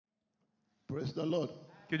Praise the Lord.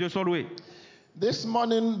 Que Dieu soit loué. This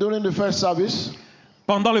morning during the first service,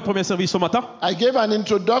 Pendant le premier service ce matin, I gave an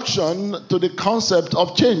introduction to the concept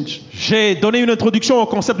of change. j'ai donné une introduction au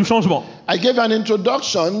concept du changement. I gave an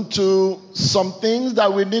introduction to some things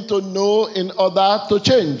that we need to know in order to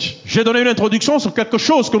change. J'ai donné une introduction sur quelque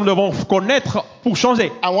chose que nous devons connaître pour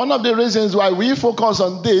changer. And one of the reasons why we focus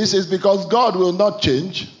on this is because God will not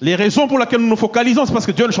change. Les raisons pour lesquelles nous nous focalisons, c'est parce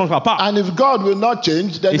que Dieu ne changera pas. And if God will not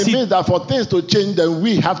change, then it means that for things to change, then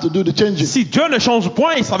we have to do the changing. Si Dieu ne change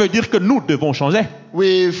point, ça veut dire que nous devons changer.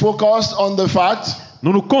 We focused on the fact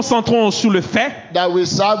Nous nous concentrons sur le fait that we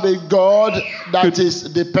serve a God that is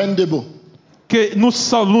dependable. que nous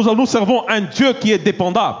servons un Dieu qui est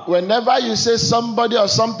dépendable. Whenever you say somebody or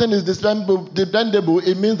something is dependable,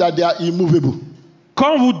 it means that they are immovable.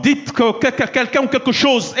 Quand vous dites que quelqu'un ou quelque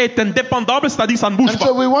chose est indépendable, c'est-à-dire que ça ne bouge And pas.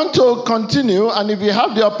 so we want to continue, and if you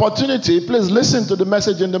have the opportunity, please listen to the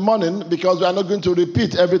message in the morning, because we are not going to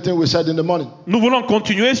repeat everything we said in the morning. Nous voulons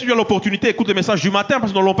continuer. Si tu as l'opportunité, écoute le message du matin,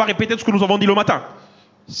 parce que nous n'allons pas répéter tout ce que nous avons dit le matin.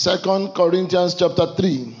 2 Corinthians chapter 3.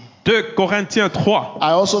 2 Corinthiens 3.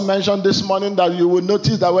 I also mentioned this morning that you will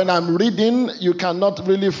notice that when I'm reading, you cannot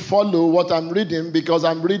really follow what I'm reading, because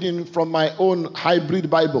I'm reading from my own hybrid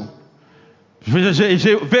Bible.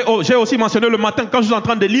 J'ai aussi mentionné le matin, quand je suis en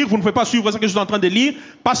train de lire, vous ne pouvez pas suivre ce que je suis en train de lire,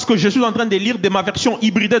 parce que je suis en train de lire de ma version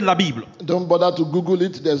hybridée de la Bible. Don't bother to Google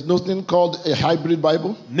it. There's nothing called a hybrid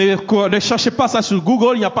Bible. Ne cherchez pas ça sur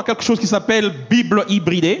Google, il n'y a pas quelque chose qui s'appelle Bible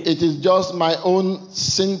hybridée. It is just my own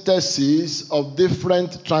synthesis of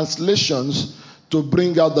different translations to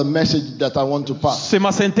bring out the message that I want to pass. C'est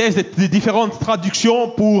ma synthèse des différentes traductions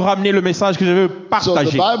pour amener le message que je veux So the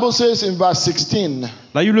partager. Bible says in verse 16,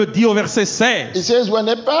 Là, il le dit au verset 16. it says,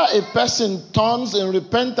 whenever a person turns in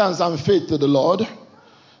repentance and faith to the Lord,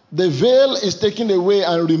 the veil is taken away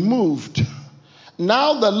and removed.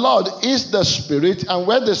 Now the Lord is the Spirit, and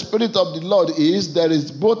where the Spirit of the Lord is, there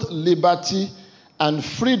is both liberty and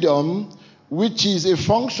freedom, which is a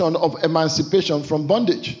function of emancipation from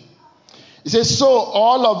bondage. It says, so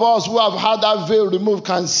all of us who have had that veil removed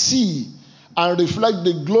can see and reflect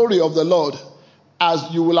the glory of the Lord, as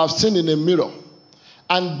you will have seen in a mirror.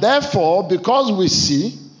 And therefore, because we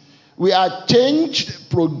see, we are changed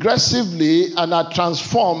progressively and are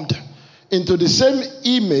transformed into the same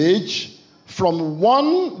image from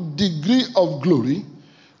one degree of glory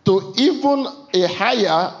to even a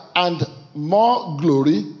higher and more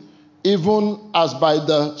glory, even as by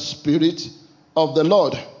the Spirit of the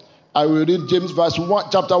Lord. I will read James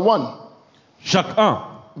chapter 1, Jacques 1,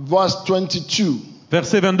 verse 22.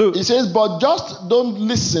 verset 22. It says, but just don't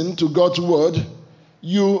listen to God's word.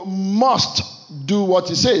 You must do what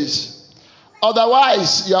he says.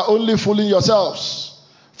 Otherwise, you are only fooling yourselves.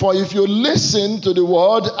 For if you listen to the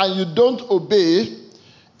word and you don't obey,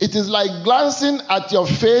 it is like glancing at your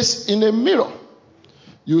face in a mirror.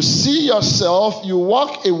 You see yourself, you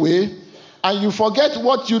walk away, and you forget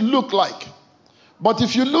what you look like. But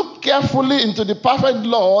if you look carefully into the perfect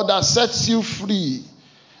law that sets you free,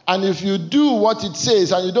 and if you do what it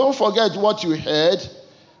says and you don't forget what you heard,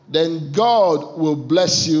 then God will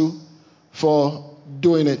bless you for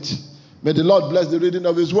doing it. May the Lord bless the reading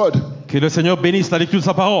of his word. Que le Seigneur bénisse la lecture de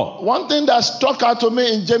sa parole. One thing that struck out to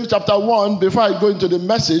me in James chapter 1, before I go into the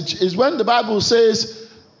message, is when the Bible says,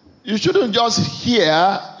 you shouldn't just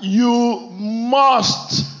hear, you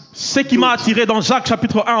must. Ce qui m'a attiré dans Jacques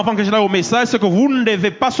chapitre 1 avant que j'aille au message, c'est que vous ne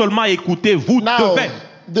devez pas seulement écouter, vous Now, devez.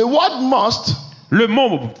 the word must Le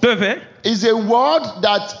mot devait is a word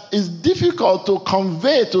that is difficult to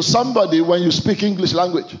convey to somebody when you speak English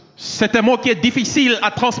language. c'est un mot qui est difficile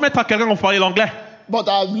à transmettre à quelqu'un quand vous parlez l'anglais. But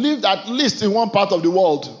I've lived at least in one part of the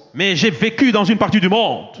world Mais j'ai vécu dans une partie du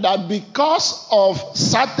monde. that because of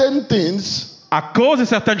certain things, À cause de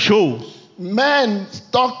certaines choses, men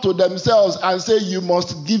talk to themselves and say, you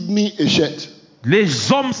must give me a shirt.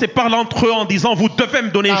 les hommes se parlent entre eux en disant vous devez me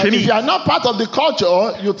donner une And if chemise. you are not part of the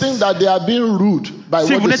culture, you think that they are being rude by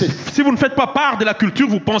Si what vous, they say. si vous ne faites pas part de la culture,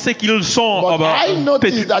 vous pensez qu'ils sont But I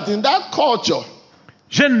noticed têtus. that in that culture,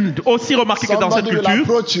 J'ai aussi remarqué que dans cette somebody will culture,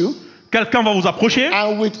 approach you, quelqu'un va vous approcher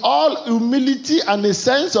and with all humility and a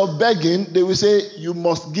sense of begging, they will say, you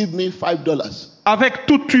must give me $5. avec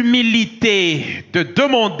toute humilité de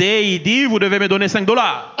demander, il dit vous devez me donner $5.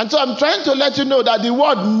 And so I'm trying to let you know that the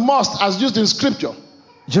word must, as used in scripture,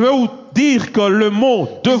 Je vais vous dire que le mot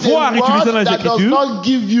is a devoir utilisé dans word les that does Écritures, not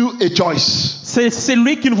give you a choice. c'est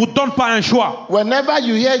celui qui ne vous donne pas un choix. Whenever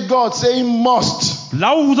you hear God saying must,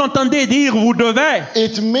 Là où vous entendez dire vous devez,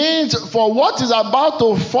 it means for what is about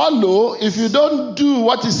to follow, if you don't do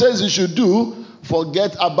what he says you should do,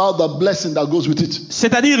 forget about the blessing that goes with it.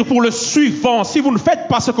 C'est-à-dire pour le suivant, si vous ne faites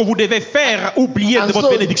pas ce que vous devez faire, oubliez de And votre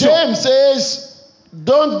so bénédiction. James says,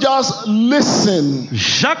 don't just listen.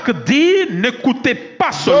 Jacques dit, n'écoutez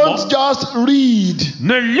pas seulement, Don't just read.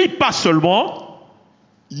 ne lis pas seulement,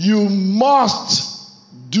 You must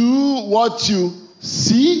do what you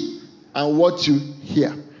see and what you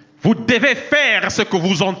hear. vous devez faire ce que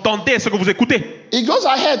vous entendez, ce que vous écoutez. He goes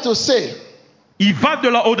ahead to say, Il va de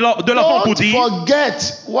l'avant pour don't dire, forget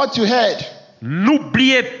what you heard.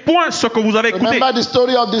 n'oubliez point ce que vous avez écouté. Remember the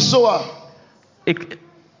story of the sower. Et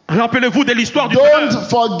rappelez-vous de l'histoire du Don't semeur.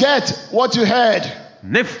 forget what you heard.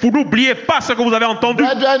 Vous n'oubliez pas ce que vous avez entendu.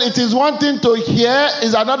 Brethren, it is one thing to hear,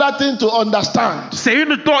 is another thing to understand. C'est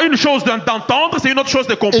une chose d'entendre, c'est une autre chose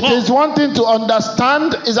de It comprendre. is one thing to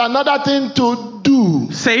understand, is another thing to do.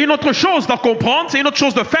 C'est une autre chose de comprendre, c'est une autre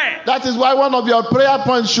chose de faire. That is why one of your prayer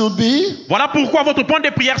points should be Voilà pourquoi votre point de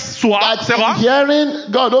prière sera, that in hearing,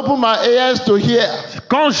 God, open my ears to hear.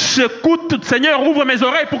 quand j'écoute, Seigneur, ouvre mes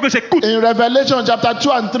oreilles pour que j'écoute. In Revelation chapter 2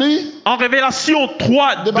 and 3, En Révélation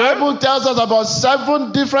 3, the 2, Bible tells us about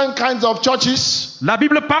 7 different kinds of churches. la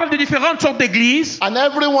Bible parle de différentes sortes d'églises. And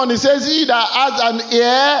everyone, it says, he that has an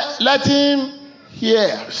ear, let him hear.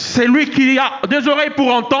 C'est lui qui a des oreilles pour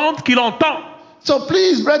entendre, qu'il entend. So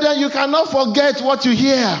please, brethren, you cannot forget what you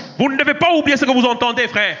hear. Vous ne devez pas oublier ce que vous entendez,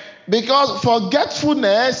 frère. Because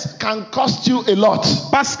forgetfulness can cost you a lot.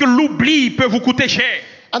 Parce que l'oubli peut vous coûter cher.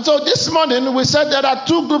 And so this morning we said there are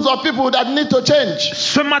 2 groups of people that need to change.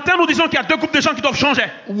 Ce matin, nous disons qu'il y a 2 groupes de gens qui doivent changer.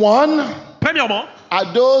 One Premièrement, are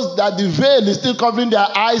those that the veil is still covering their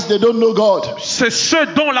eyes, they don't know God. c'est ceux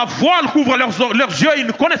dont la voile couvre leurs yeux, ils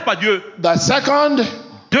ne connaissent pas Dieu. The second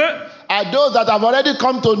 2, are those that have already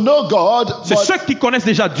come to know God, c'est ceux qui connaissent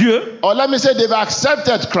déjà Dieu. or let me say they've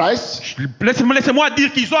accepted Christ. Laissez-moi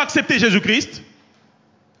dire qu'ils ont accepté Jésus-Christ.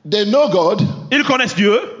 They know God, Ils connaissent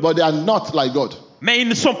Dieu, but they are not like God. mais ils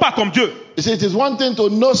ne sont pas comme Dieu. You see, it is one thing to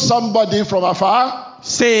know somebody from afar.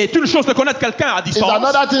 C'est une chose de connaître quelqu'un à It's distance.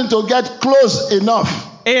 another thing to get close enough.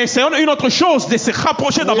 Et c'est une autre chose de se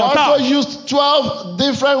rapprocher We also davantage. used 12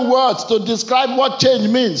 different words to describe what change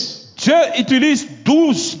means. Dieu utilise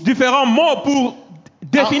 12 différents mots pour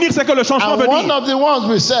définir ce que le changement And veut one dire. of the ones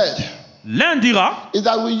we said L'un dira is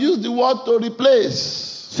that we use the word to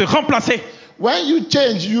replace. se remplacer. When you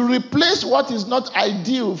change, you replace what is not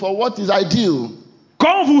ideal for what is ideal.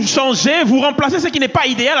 Quand vous changez, vous remplacez ce qui n'est pas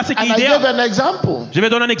idéal à ce qui And est I gave idéal. an example. Je vais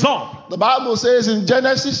donner un exemple. The Bible says in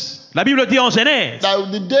Genesis La Bible dit en Genèse that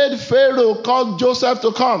the dead Pharaoh called Joseph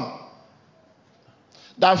to come.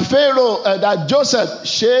 That Joseph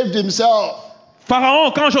shaved himself.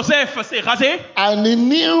 Pharaon, quand Joseph s'est rasé, And he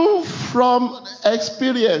knew from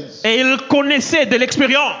experience et il connaissait de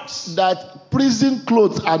l'expérience that prison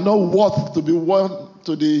clothes are not worth to be worn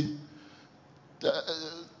to the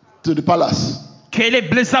palace. que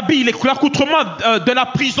les habits, l'accoutrement de la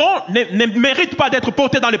prison ne méritent pas d'être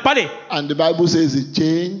portés dans le palais. And the Bible says he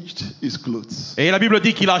changed his clothes. Et la Bible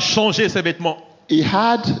dit qu'il a changé ses vêtements. He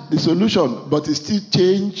had the solution, but he still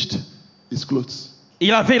changed his clothes.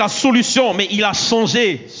 Il avait la solution, mais il a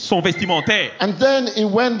changé son vestimentaire. And then he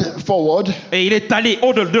went forward, Et il est allé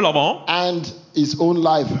au-delà de l'avant. and his own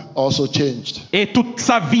life also changed. Et toute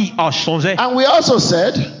sa vie a changé. And we also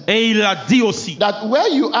said Et il a dit aussi, that where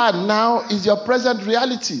you are now is your present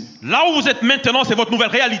reality. là où vous êtes maintenant, c'est votre nouvelle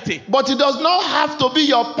réalité. But it does not have to be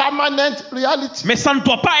your permanent reality. Mais ça ne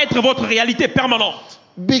doit pas être votre réalité permanente.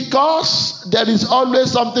 Because there is always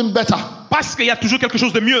something better. Parce qu'il y a toujours quelque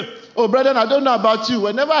chose de mieux. Oh, brethren, I don't know about you.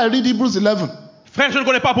 Whenever I read Hebrews 11, Frère, je ne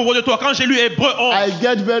connais pas pour vous de toi. Quand j'ai lu Hébreu 11, I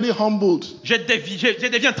get very humbled. je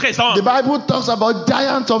deviens très The humble. Bible talks about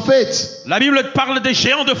giants of faith. La Bible parle des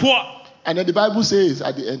géants de foi. And then the Bible says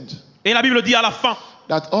at the end Et la Bible dit à la fin,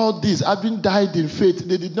 that all these, having died in faith,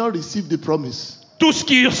 they did not receive the promise. tous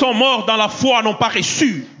qui sont morts dans la foi n'ont pas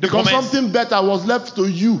reçu de Because promesse. something better was left to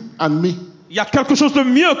you and me. Il y a quelque chose de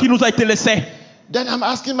mieux qui nous a été laissé. Then I'm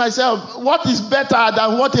asking myself, what is better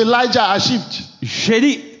than what Elijah achieved? J'ai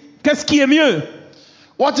dit, qu'est-ce qui est mieux?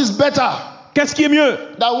 What is better Qu'est-ce qui est mieux?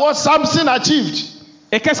 than what Samson achieved?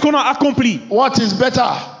 Et qu'est-ce qu'on a accompli? What is better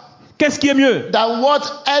Qu'est-ce qui est mieux? than what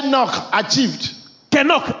Enoch achieved?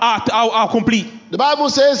 Qu'Enoch a accompli. The Bible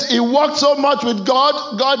says he worked so much with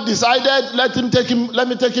God, God decided, let me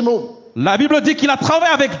take him home. La Bible dit qu'il a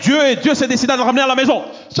travaillé avec Dieu et Dieu s'est décidé de le ramener à la maison.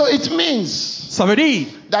 So it means Ça veut dire,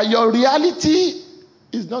 that your reality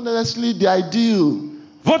is not necessarily the ideal.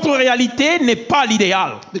 votre réalité n'est pas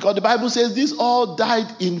l'idéal. Because the Bible says these all died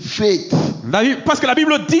in faith. Parce que la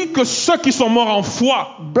Bible dit que ceux qui sont morts en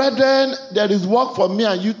foi, Brethren, there is work for me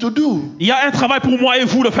and you to do. il y a un travail pour moi et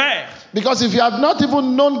vous de faire. Because if you have not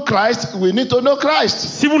even known Christ, we need to know Christ.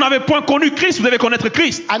 Si vous n'avez point connu Christ, vous devez connaître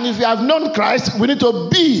Christ. And if you have known Christ, we need to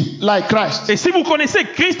be like Christ. Et si vous connaissez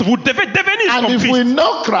Christ, vous devez devenir And comme if Christ. we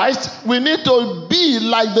know Christ, we need to be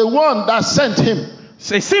like the one that sent him.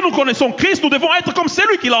 Et si nous connaissons Christ, nous devons être comme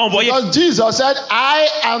celui qui l'a envoyé. Because Jesus said, I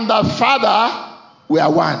and the Father, we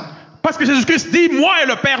are one. Parce que Jésus-Christ dit, moi et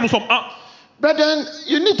le Père, nous sommes un. Brethren,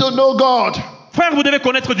 you need to know God. Frère, vous devez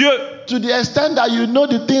connaître Dieu. To the extent that you know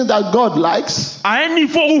the things that God likes. À un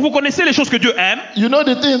niveau où vous connaissez les choses que Dieu aime. You know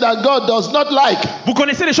the things that God does not like. Vous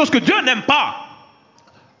connaissez les choses que Dieu n'aime pas.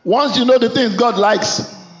 Once you know the things God likes,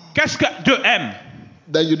 qu'est-ce que Dieu aime?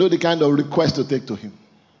 Then you know the kind of request to take to him.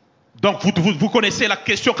 Donc vous connaissez la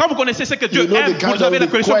question. Quand vous connaissez ce que Dieu You know aime, the kind vous avez la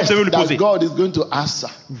of question que vous request devez lui that poser. God is going to answer.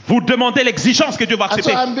 Vous demandez l'exigence que Dieu va And so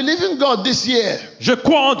accepter. I'm believing God this year. Je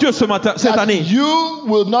crois en Dieu cette That année. you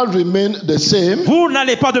will not remain the same. Vous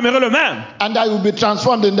n'allez pas demeurer le même. And that you will be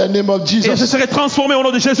transformed in the name of Et je Jesus. serai transformé au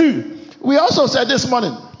nom de Jésus. We also said this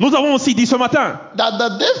morning Nous avons aussi dit ce matin, that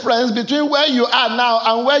the difference between where you are now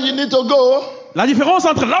and where you need to go la différence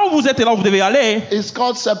entre là où vous êtes et là où vous devez aller, is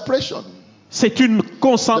called separation. c'est une The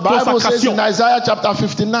Bible says consacration. in Isaiah chapter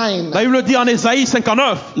 59. La Bible dit en Ésaïe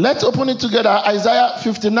 59. Let's open it together. Isaiah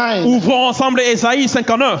 59. Ouvrons ensemble Ésaïe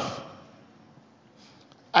 59.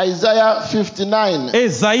 Isaiah 59.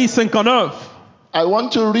 Ésaïe 59. I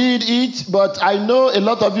want to read it, but I know a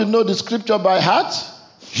lot of you know the scripture by heart.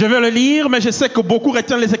 Je vais le lire, mais je sais que beaucoup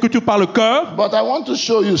retiennent les Écritures par le cœur. But I want to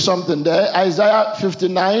show you something there. Isaiah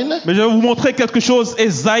 59. Mais je vais vous montrer quelque chose.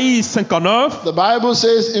 Ésaïe 59. The Bible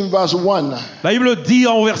says in verse 1. La Bible dit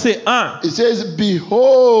en verset 1. It says,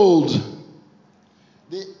 Behold,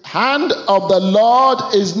 the hand of the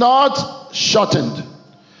Lord is not shortened.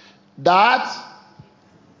 That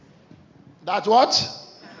what?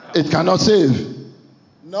 It cannot save.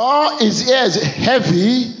 Nor his ears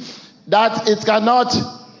heavy that it cannot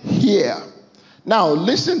hear. Now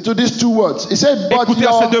listen to these two words. It said, but Écoutez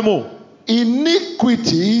à ces deux your mots.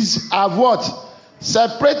 iniquities have what?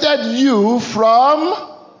 Separated you from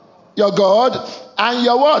your God, and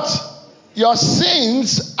your what? Your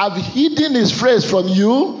sins have hidden his face from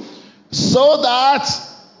you so that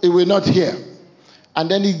it will not hear. And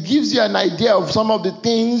then he gives you an idea of some of the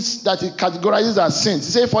things that he categorizes as sins.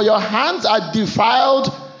 He says, for your hands are defiled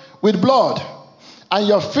with blood, and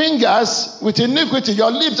your fingers with iniquity.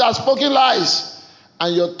 Your lips are spoken lies,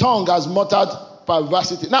 and your tongue has muttered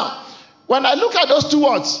perversity. Now, when I look at those two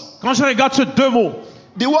words, Quand je regarde ces deux mots,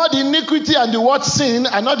 the word iniquity and the word sin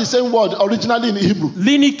are not the same word originally in Hebrew.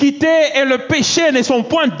 l'iniquité et le péché ne sont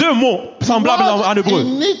point deux mots semblables en hébreu.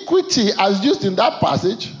 Iniquity, as used in that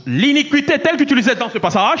passage, L'iniquité telle qu'utilisée dans ce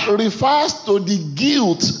passage refers to the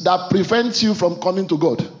guilt that prevents you from coming to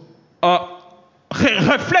God.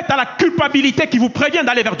 reflète à la culpabilité qui vous prévient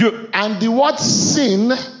d'aller vers Dieu. And the word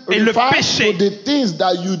sin Et le refers péché. to the things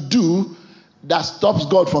that you do that stops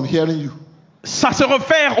God from hearing you. Ça se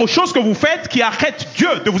réfère aux choses que vous faites qui arrêtent Dieu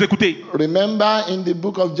de vous écouter. Remember in the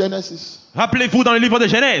book of Genesis, Rappelez-vous dans le livre de the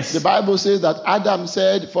Genèse, Bible says that Adam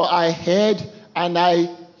said, for I heard and I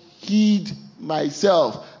hid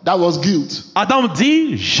myself. That was guilt. Adam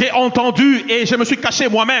dit, j'ai entendu et je me suis caché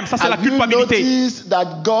moi-même. Ça, c'est la Have you culpabilité. noticed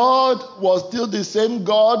that God was still the same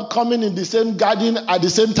God coming in the same garden at the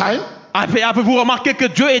same time? Avez-vous remarqué que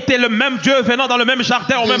Dieu était le même Dieu venant dans le même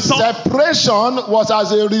jardin en The même temps? separation was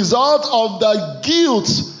as a result of the guilt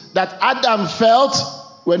that Adam felt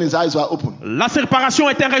when his eyes were open. La séparation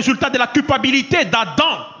est un résultat de la culpabilité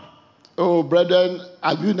d'Adam. Oh, brethren,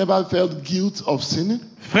 have you never felt guilt of sinning?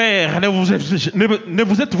 Frère, ne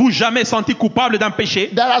vous êtes-vous jamais senti coupable d'un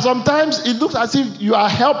péché? There are sometimes it looks as if you are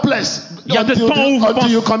helpless Il y a des until, temps où vous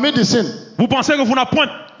until you commit the sin. Vous pensez que vous n'avez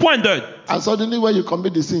point d'aide. And suddenly when you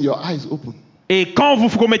commit the sin, your eyes open. Et quand vous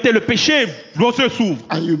commettez le péché, vos yeux s'ouvrent.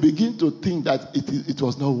 And you begin to think that it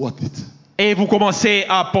was not worth it. Et vous commencez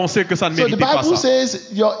à penser que ça ne So the méritait pas Bible ça. says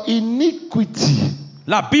your iniquity,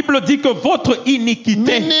 La Bible dit que votre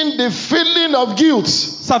iniquité, meaning the feeling of guilt,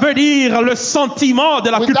 ça veut dire le sentiment de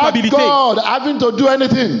la without culpabilité. God having to do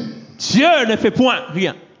anything, Dieu ne fait point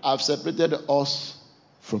rien. have separated us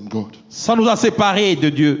from God. Ça nous a séparés de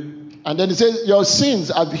Dieu. And then it says your sins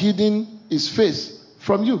have hidden his face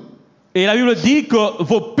from you. Et la Bible dit que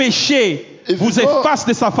vos péchés If vous you go- effacent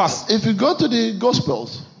de sa face. If you go to the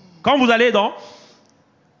Gospels, Quand vous allez dans,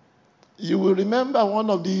 you will remember one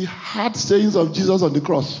of the hard sayings of Jesus on the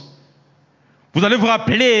cross. vous allez vous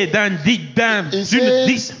rappeler It d'une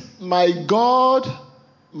says, my God,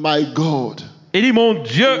 il dit, mon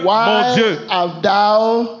Dieu, why have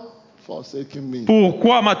thou forsaken me?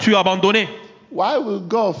 pourquoi m'as-tu abandonné? Why will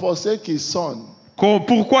God forsake his son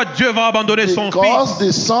Pourquoi Dieu va abandonner son Because fils?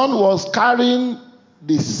 the son was carrying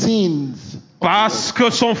the sins. Parce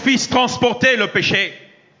que son fils transportait le péché.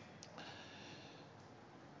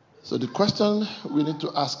 So the question we need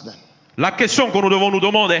to ask then. La question que nous devons nous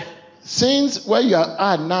demander, Since where you are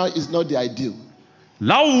at now is not the ideal,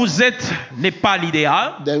 là où vous êtes n'est pas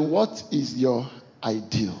l'idéal, then what is your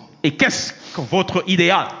ideal? et qu'est-ce que votre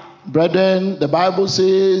idéal? Brethren, the Bible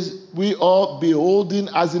says we are beholding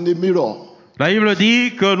as in a mirror La Bible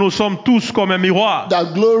dit que nous sommes tous comme un miroir.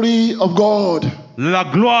 the glory of God. La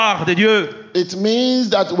gloire de Dieu. It means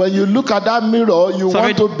that when you look at that mirror, you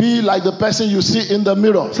want to be like the person you see in the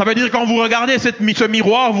mirror. Ça veut dire quand vous regardez ce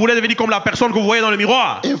miroir, vous voulez devenir comme la personne que vous voyez dans le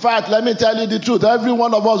miroir. In fact, let me tell you the truth. Every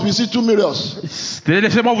one of us, we see two mirrors.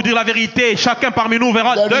 Laissez-moi vous dire la vérité. Chacun parmi nous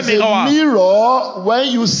verra deux miroirs. There is a mirror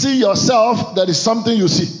when you see yourself. There is something you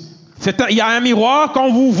see. Il y a un miroir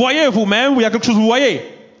quand vous voyez vous-même, il y a quelque chose que vous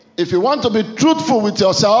voyez. If you want to be truthful with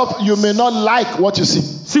yourself, you may not like what you see.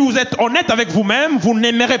 Si vous êtes honnête avec vous-même, vous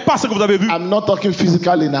n'aimerez pas ce que vous avez vu. I'm not talking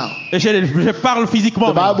physically now. Et je parle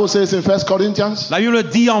physiquement. The Bible says in 1 Corinthians, la Bible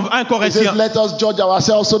dit en 1 it Corinthiens, says, let us judge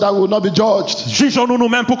ourselves so that we will not be judged. Jugeons-nous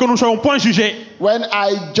nous-mêmes pour que nous ne soyons point jugés. When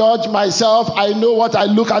I judge myself, I know what I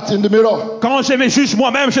look at in the mirror. Quand je me juge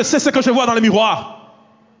moi-même, je sais ce que je vois dans le miroir.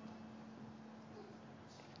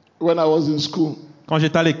 When I was in school, quand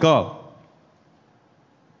j'étais à l'école,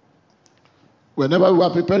 whenever we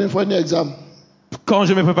were preparing for any exam, quand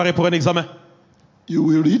je me préparais pour un examen, you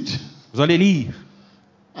will read, vous allez lire,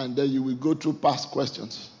 and then you will go through past questions.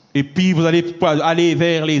 Et puis vous allez aller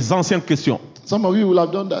vers les anciennes questions. Some of you will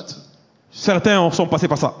have done that. Certains sont passés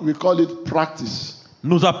par ça. We call it practice.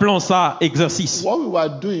 Nous appelons ça exercice. What we were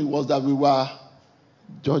doing was that we were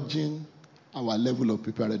judging our level of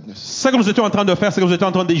preparedness. Ce que nous étions en train de faire, c'est que nous étions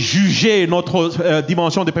en train de juger notre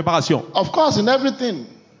dimension de préparation. Of course, in everything.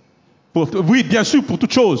 Oui, bien sûr, pour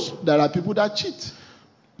toute chose. There are people that cheat.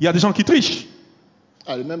 Il y a des gens qui trichent.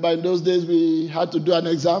 I remember in those days we had to do an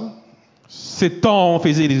exam. Ces temps, on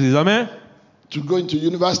faisait des examens. To go into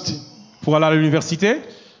university. Pour aller à l'université.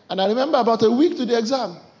 And I remember about a week to the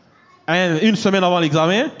exam. Une semaine avant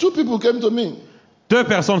l'examen. 2 people came to me. 2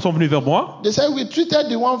 personnes sont venues vers moi. They said we treated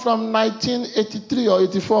the one from 1983 or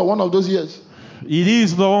 84, one of those years. Ils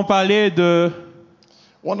disent, nous avons parlé de.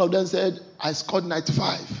 One of them said, I scored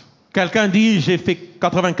 95. Quelqu'un dit, j'ai fait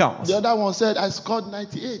 95. The other one said, I scored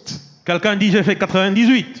 98. Quelqu'un dit, j'ai fait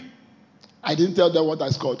 98. I didn't tell them what I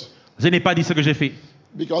scored. Je n'ai pas dit ce que j'ai fait.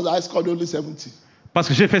 Because I scored only 70. Parce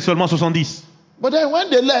que j'ai fait seulement 70. But then when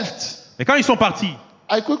they left, et quand ils sont partis,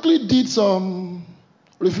 I quickly did some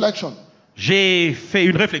reflection. J'ai fait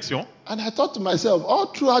une réflexion. And I thought to myself, all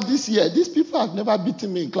throughout this year, these people have never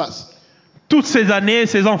beaten me in class. Toutes ces années,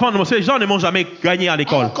 ces gens ne m'ont jamais gagné à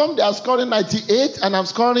l'école. How come they are scoring 98 and I'm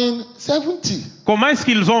scoring 70? Comment est-ce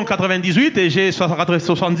qu'ils ont 98 et j'ai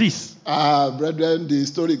 70? Ah, brethren, the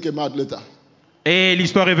story came out later. Et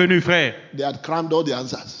l'histoire est venue, frère. They had crammed all the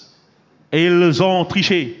answers. Et ils ont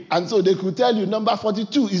triché. And so they could tell you number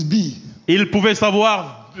 42 is B. Ils pouvaient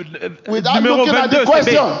savoir numéro 22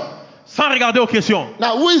 c'est B. Sans regarder aux questions.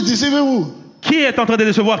 Now, who is deceiving who? Qui est en train de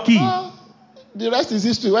décevoir qui? The rest is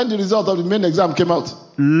history. When the result of the main exam came out.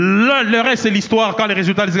 Le reste c'est l'histoire quand les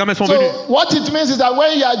résultats des examens sont venus. So what it means is that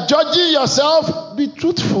when you are judging yourself, be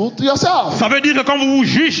truthful to yourself. Ça veut dire que quand vous vous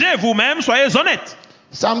jugez vous-même, soyez honnête.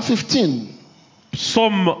 Psalm 15.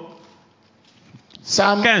 Psalm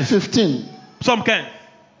 15. Psalm 15.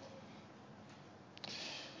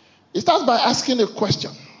 It starts by asking a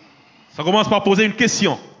question. Ça commence par poser une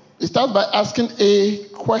question. It starts by asking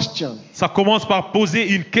a question. Ça commence par poser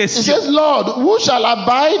une question. It says, Lord, who shall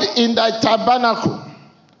abide in thy tabernacle?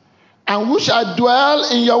 And who shall dwell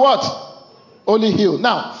in your what? Holy hill.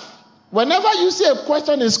 Now, whenever you see a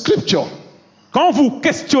question in scripture, quand vous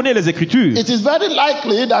questionnez les Écritures, it is very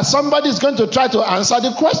likely that somebody is going to try to answer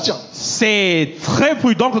the question. C'est très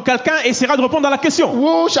prudent que quelqu'un essaiera de répondre à la question.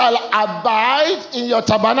 Who shall abide in your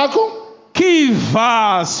tabernacle? Qui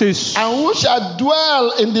va se... And who shall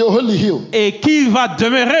dwell in the holy hill? Et qui va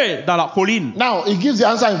demeurer dans la colline? Now, it gives the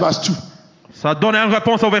answer in verse 2. Ça donne une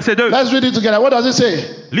réponse au verset 2. Let's read it together. What does it say?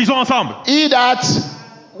 Lisons ensemble. He that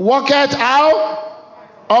walketh out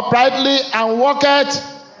uprightly and walketh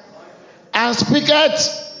and speaketh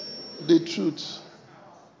the truth.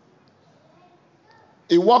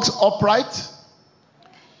 He walks upright.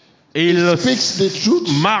 Il speaks the truth.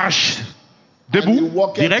 Marche debout,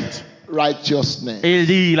 direct. Righteousness. Il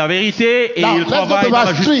dit la vérité et now, il travaille dans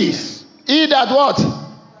la justice. He that what?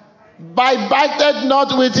 Biteth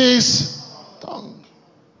not with his tongue.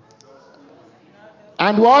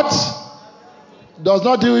 And what? Does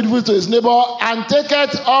not do evil to his neighbor and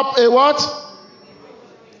taketh up a what?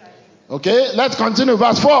 Okay, let's continue.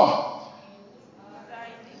 Verse 4.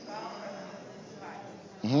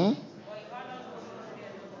 Mm-hmm.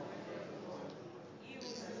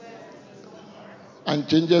 And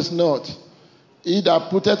changes not. He that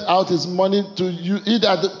putteth out his money to use, he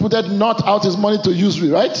that putteth not out his money to usury,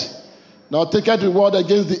 right? Now taketh reward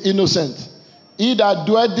against the innocent. He that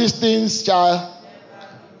doeth these things shall.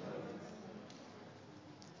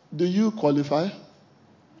 Do you qualify?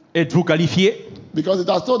 Êtes-vous qualifié? Because it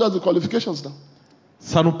has told us the qualifications now.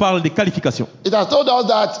 Ça nous parle des qualifications. It has told us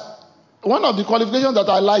that one of the qualifications that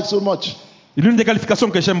I like so much. L'une des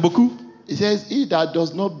qualifications que j'aime beaucoup. It says, he that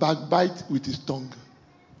does not backbite with his tongue.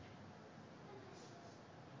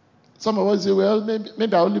 Some of us say, well,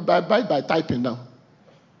 maybe I only backbite by typing now.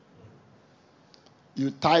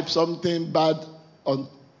 You type something bad on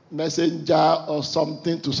Messenger or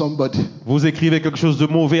something to somebody. Vous écrivez quelque chose de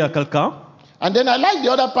mauvais à quelqu'un. And then I like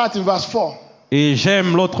the other part in verse 4. Et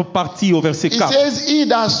j'aime l'autre partie au verset 4. It says, he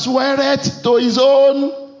that sweareth to his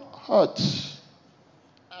own heart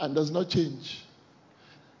and does not change.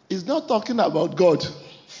 It's not talking about God.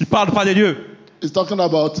 Il parle pas de Dieu. It's talking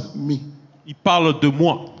about me. Il parle de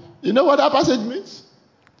moi. You know what that passage means?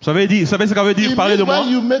 Vous savez ce que ça veut dire, It parler de means moi?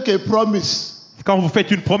 when you make a promise Quand vous faites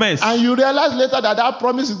une promesse and you realize later that that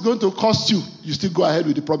promise is going to cost you, you still go ahead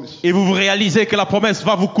with the promise. et vous réalisez que la promesse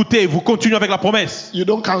va vous coûter, vous continuez avec la promesse. You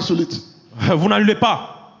don't cancel it. Vous n'annulez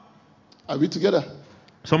pas. Are we together?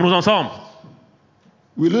 Sommes-nous ensemble?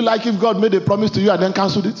 Will you like if God made a promise to you and then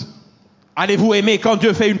canceled it? Allez-vous aimer quand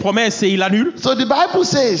Dieu fait une promesse et il annule? So the Bible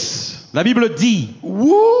says, La Bible dit,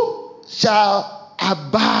 who shall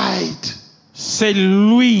abide? c'est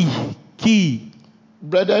lui qui.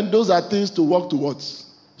 Brethren, those are things to work towards.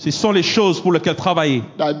 Ce sont les choses pour lesquelles travailler.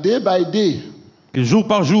 That day by day, Que jour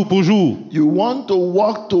par jour pour jour, you want to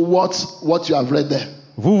work towards what you have read there.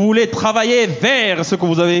 vous voulez travailler vers ce que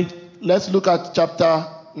vous avez. Let's look at chapter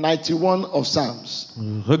 91 of Psalms.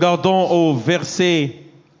 Regardons au verset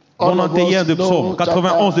 91 de Psaume,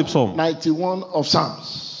 91 de Psaume. 91 of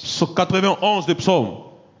Psalms. 91 de Psaume.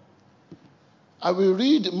 I will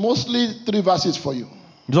read mostly 3 verses for you.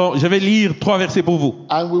 Donc, je vais lire 3 versets pour vous.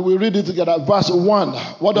 And we will read it together. Verse 1.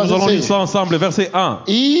 What does Nous allons lire it ça say? ensemble. Verset 1.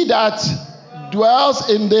 He that dwells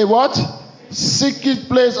in the what? Secret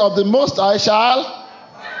place of the Most High shall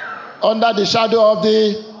under the shadow of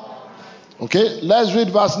the. Okay, let's read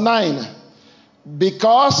verse 9.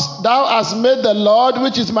 Because thou hast made the Lord,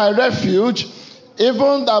 which is my refuge,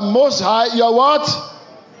 even the Most High, your what?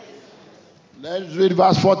 Let's read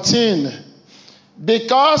verse 14.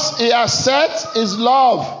 Because he has set his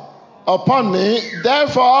love upon me,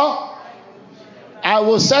 therefore I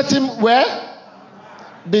will set him where?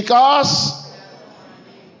 Because.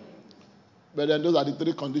 But then those are the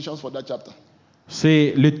 3 conditions for that chapter.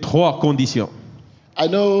 C'est les 3 conditions. I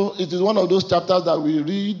know it is one of those chapters that we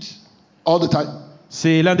read all the time.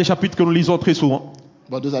 C'est l'un des chapitres que nous lisons très souvent.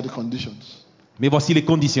 But those are the conditions. Mais voici les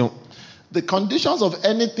conditions. The conditions of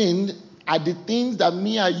anything are the things that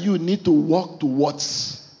me and you need to work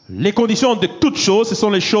towards. Les conditions de toutes choses, ce sont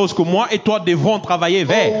les choses que moi et toi devons travailler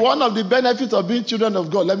vers. Oh, one of the benefits of being children of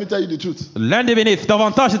God, let me tell you the truth. L'un des bénéfices,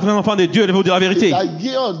 davantage d'être un enfant de Dieu, je vais vous dire la vérité. That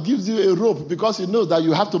God gives you a rope because he knows that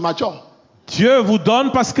you have to mature. Dieu vous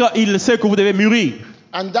donne parce qu'il sait que vous devez mûrir.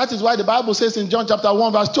 And that is why the Bible says in John chapter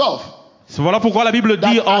 1 verse 12. Voilà pourquoi la Bible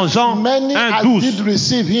dit en Jean many 1, as 12. did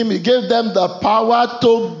receive him, he gave them the power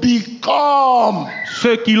to become.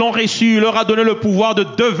 Ceux qui l'ont reçu, il leur a donné le pouvoir de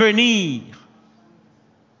devenir.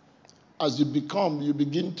 As you become, you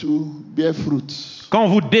begin to bear fruit. Quand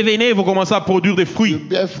vous devenez, vous commencez à produire des You fruits.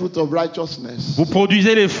 bear fruit of righteousness. Vous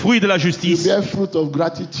produisez les fruits de la You justice. bear fruit of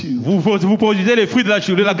gratitude. Vous produisez les fruits de la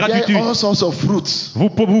You bear gratitude. all sorts of fruits.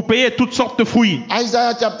 Vous payez toutes sortes de fruits.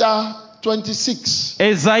 Isaiah chapter 26.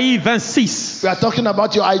 Ésaïe 26. We are talking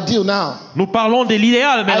about your ideal now. Nous parlons de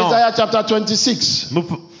l'idéal maintenant. Isaiah chapter 26.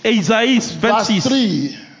 Ésaïe Verse 26.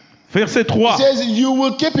 3. Verset 3. It says, you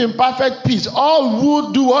will keep in perfect peace all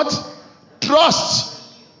who do what? Trust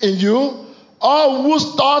in you. All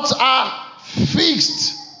whose thoughts are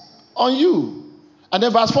fixed on you. And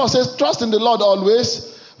then verse 4 says, trust in the Lord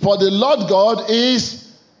always, for the Lord God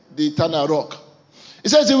is the eternal rock. It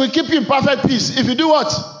says he will keep you in perfect peace. If you do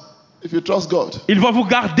what? If you trust God. Il va vous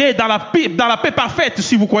garder dans la paix parfaite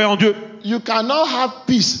si vous croyez en Dieu. You cannot have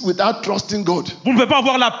peace without trusting God. Vous ne pouvez pas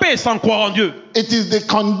avoir la paix sans croire en Dieu. It is the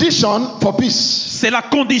condition for peace. C'est la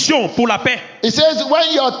condition pour la paix. It says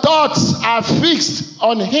when your thoughts are fixed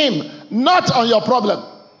on him, not on your problem.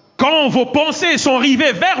 Quand vos pensées sont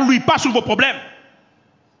rivées vers lui, pas sur vos problèmes.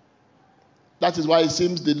 That is why it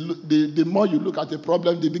seems the more you look at a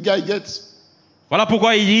problem, the bigger it gets. Voilà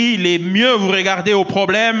pourquoi il dit, il est mieux vous regardez au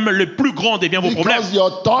problème, le plus grand devient vos problèmes. Because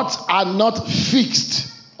your thoughts are not fixed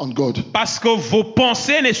on God. Parce que vos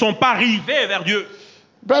pensées ne sont pas rivées vers Dieu.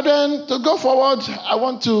 Brethren, to go forward, I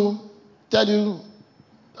want to tell you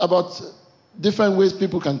about different ways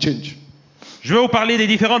people can change. Je vais vous parler des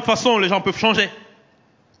différentes façons les gens peuvent changer.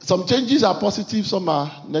 Some changes are positive, some are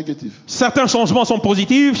negative. Certains changements sont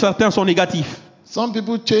positifs, certains sont négatifs. Some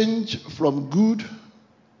people change from good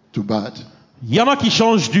to bad. Il y en a qui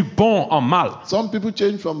changent du bon en mal. Some people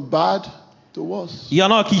change from bad to worse. Il y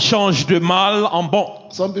en a qui changent de mal en bon.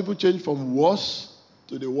 Some people change from worse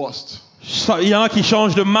to the worst. Il y en a qui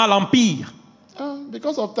changent de mal en pire.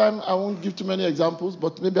 Because of time, I won't give too many examples,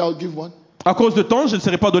 but maybe I'll give one. À cause de temps, je ne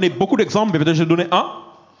saurais pas donner beaucoup d'exemples, mais peut-être je vais donner un.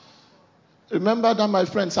 Remember that my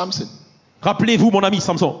friend Samson. Rappelez-vous mon ami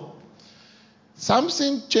Samson.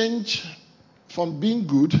 Samson changed from being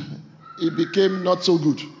good, he became not so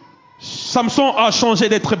good. Samson a changé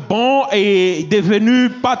d'être bon et est devenu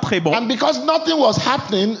pas très bon. And because nothing was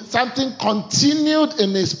happening, something continued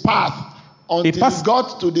in his path until he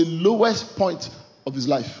got to the lowest point of his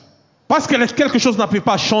life. Parce que quelque chose n'a pu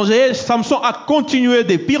pas changer, Samson a continué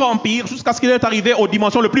de pire en pire jusqu'à ce qu'il est arrivé aux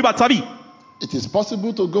dimensions les plus bas de sa vie. It is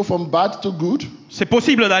possible to go from bad to good. C'est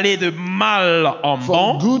possible d'aller de mal en bon,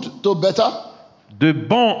 from good to better, de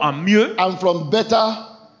bon à mieux, and from better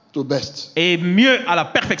to best. Et mieux à la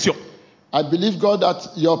perfection. I believe God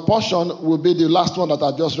that your portion will be the last one that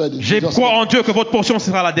I just read. Je crois en Dieu que votre portion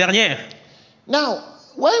sera la dernière. Now,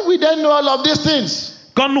 when we then know all of these things,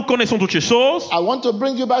 quand nous connaissons toutes ces choses, I want to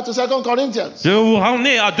bring you back to 2 Corinthians. Je vais vous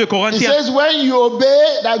ramener à 2 Corinthiens. It says when you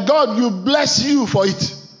obey, that God will bless you for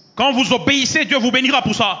it. Quand vous obéissez, Dieu vous bénira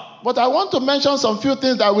pour ça. But I want to mention some few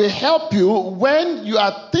things that will help you when you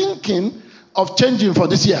are thinking of changing for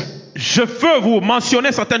this year. Je veux vous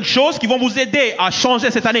mentionner certaines choses qui vont vous aider à changer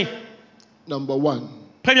cette année. Number one.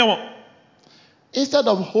 Premièrement, instead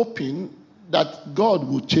of hoping that God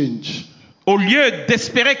will change, au lieu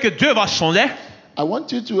d'espérer que Dieu va changer, I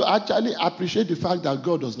want you to actually appreciate the fact that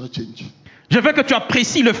God does not change. Je veux que tu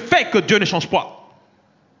apprécies le fait que Dieu ne change pas.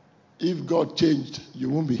 If God changed, you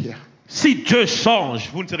won't be here. Si Dieu change,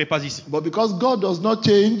 vous ne serez pas ici. But because God does not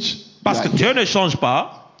change, parce que Dieu ne change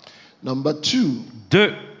pas. Number two.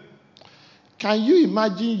 2. Can you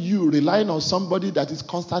imagine you relying on somebody that is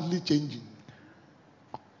constantly changing?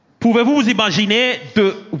 Pouvez-vous vous imaginer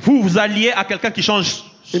de vous allier à quelqu'un qui change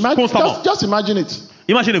constamment? Just imagine it.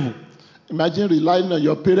 Imaginez-vous. Imagine relying on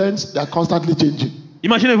your parents that are constantly changing.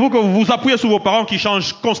 Imaginez-vous que vous vous appuyez sur vos parents qui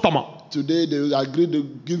changent constamment. Today they will agree to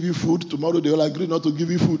give you food. Tomorrow they will agree not to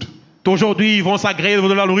give you food. Aujourd'hui, ils vont s'agréer de vous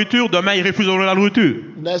donner la nourriture. Demain, ils refusent de vous donner la nourriture.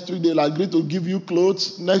 Next week they will agree to give you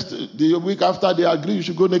clothes. The week after they agree you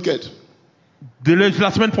should go naked.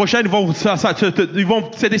 La semaine prochaine, ils vont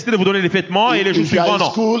se décider de vous donner des vêtements et les jours suivants,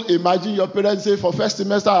 non. School, imagine your parents say for first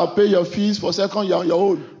semester I'll pay your fees, for second you're on your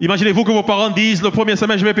own. Imaginez-vous que vos parents disent le premier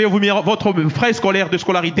semestre je vais payer votre frais scolaire de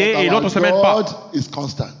scolarité et l'autre semaine pas. God is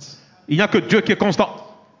constant. Il n'y a que Dieu qui est constant.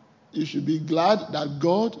 You should be glad that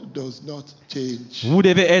God does not change. Vous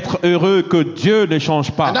devez être heureux que Dieu ne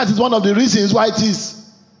change pas. And that is one of the reasons why it is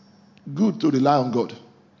good to rely on God.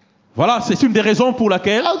 Voilà, c'est une des raisons pour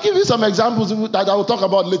laquelle I'll give you some examples that I will talk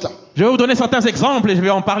about later. Je vais vous donner certains exemples et je vais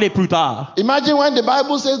en parler plus tard. Imagine when the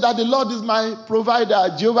Bible says that the Lord is my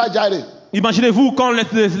provider, Jehovah Jireh. Imaginez-vous quand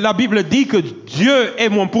la Bible dit que Dieu est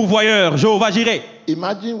mon pourvoyeur, Jéhovah Jireh.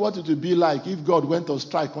 Imagine what it would be like if God went on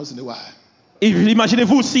strike once in a while.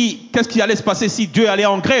 Imaginez-vous qu'est-ce qui allait se passer si Dieu allait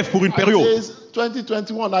en grève pour une période.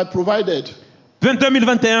 2021 I provided.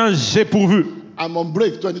 2021 j'ai pourvu. I'm on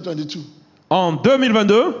break 2022. En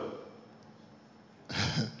 2022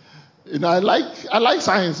 you know, I like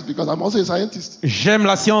science because I'm also a scientist. J'aime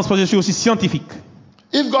la science parce que je suis aussi scientifique.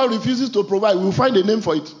 If God refuses to provide, we'll find a name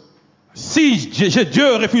for it. Si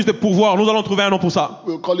Dieu refuse de pourvoir, nous allons trouver un nom pour ça.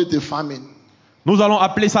 We'll call it a famine. Nous allons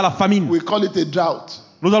appeler ça la famine. We'll call it a drought.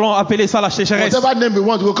 Nous allons appeler ça la sécheresse. Whatever name we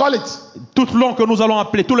want, we'll call it. Tout le nom que nous allons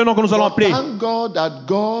appeler, tous les noms que nous allons appeler. Thank God that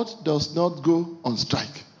God does not go on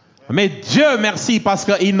strike. Mais Dieu merci parce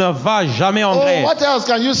qu'il ne va jamais en grève. What else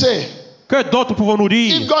can you say? Que d'autres pouvons-nous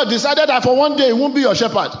dire? If God decided that for one day he won't be your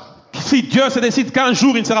shepherd. Si Dieu se décide qu'un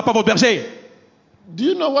jour il ne sera pas votre berger. Do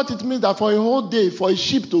you know what it means that for a whole day for a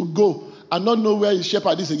sheep to go and not know where his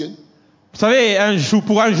shepherd is again? Vous savez,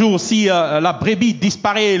 pour un jour, si la brebis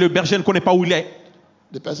disparaît et le berger ne connaît pas où il est,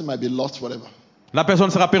 the person might be lost forever. La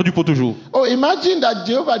personne sera perdue pour toujours. Oh, imagine that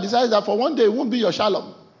Jehovah decides that for one day it won't be your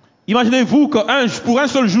shalom. Imaginez-vous que pour un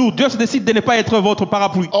seul jour, Dieu se décide de ne pas être votre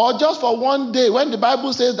parapluie. Or just for one day, when the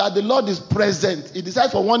Bible says that the Lord is present, he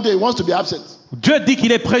decides for one day he wants to be absent. Dieu dit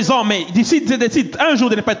qu'il est présent, mais il décide un jour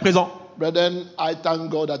de ne pas être présent. Brethren, I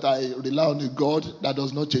thank God that I rely on a God that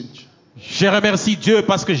does not change. Je remercie Dieu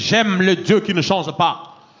parce que j'aime le Dieu qui ne change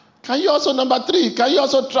pas. Can you also, number 3, can you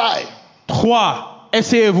also try? 3.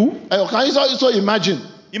 Essayez-vous. Can you also imagine?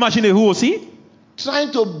 Imaginez-vous aussi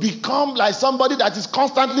Trying to become like somebody that is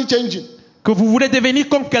constantly changing. que vous voulez devenir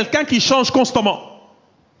comme quelqu'un qui change constamment.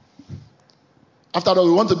 After all,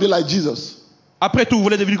 we want to be like Jesus. Après tout, vous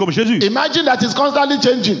voulez devenir comme Jésus. Imagine that he's constantly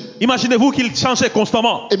changing. Imaginez-vous qu'il changeait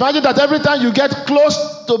constamment. Imagine that every time you get close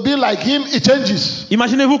to be like him, it changes.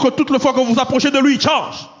 Imaginez-vous que toute la fois que vous vous approchez de lui, il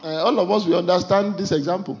change. All of us, we understand this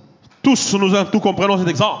example. Tous, nous comprenons cet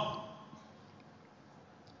exemple.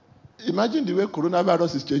 Imagine the way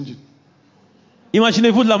coronavirus is changing.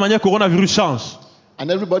 Imaginez-vous de la manière que le coronavirus change. And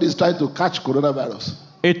everybody is trying to catch coronavirus.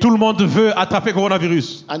 Et tout le monde veut attraper le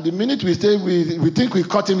coronavirus. And the minute we say we think we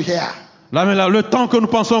caught him here, Là, le temps que nous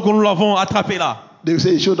pensons que nous l'avons attrapé là, they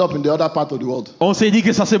say he showed up in the other part of the world. on s'est dit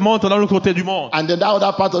que ça se monte dans l'autre côté du monde. And then that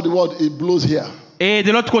other part of the world, it blows here. Et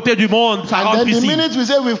de l'autre côté du monde, ça And rentre then the ici. minute we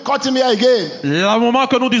say we've caught him here again, Le moment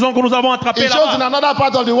que nous disons que nous avons attrapé it shows in là-bas, another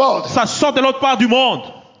part of the world. ça sort de l'autre part du monde.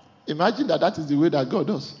 Imagine that is the way that God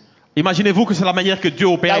does. Imaginez-vous que c'est la manière que Dieu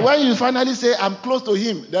opère. That when you finally say, I'm close to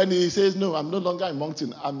him, then he says, no, I'm no longer in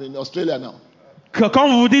Moncton. I'm in Australia now. Que quand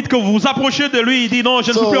vous dites que vous vous approchez de lui, il dit non,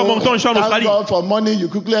 je ne suis plus en Moncton, je suis en thank Australie. God for money. You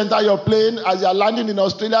quickly enter your plane. As you are landing in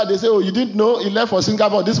Australia, they say, oh, you didn't know he left for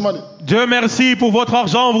Singapore this morning. Dieu merci pour votre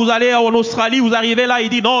argent. Vous allez en Australie, vous arrivez là, il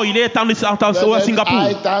dit non, il est à Singapour.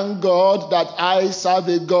 I thank God that I serve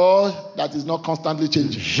a God that is not constantly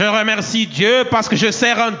changing. Je remercie Dieu parce que je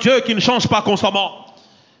sers un Dieu qui ne change pas constamment.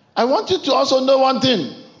 I want you to also know one thing.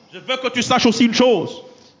 Je veux que tu saches aussi une chose.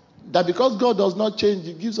 That because God does not change,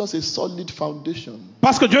 He gives us a solid foundation.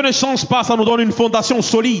 Parce que Dieu ne change pas, ça nous donne une fondation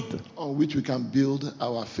solide On which we can build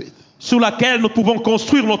our faith. sur laquelle nous pouvons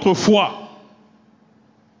construire notre foi.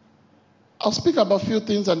 I'll speak about a few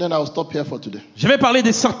things and then I'll stop here for today. Je vais parler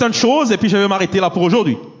de certaines choses et puis je vais m'arrêter là pour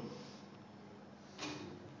aujourd'hui.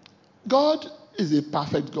 God is a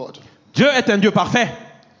perfect God. Dieu est un Dieu parfait.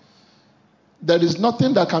 There is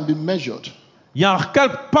nothing that can be measured. Il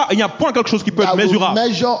n'y a point quelque chose qui peut être That will mesurable,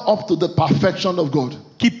 measure up to the perfection of God.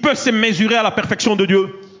 qui peut se mesurer à la perfection de Dieu.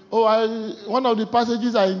 One of the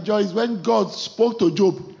passages I enjoy is when God spoke to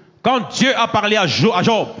Job. Quand Dieu a parlé à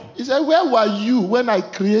Job, He said, where were you when I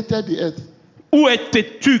created the earth? où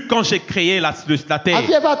étais-tu quand j'ai créé la terre? Have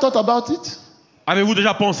you ever thought about it? Avez-vous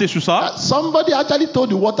déjà pensé sur ça? Somebody actually told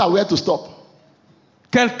the water where to stop.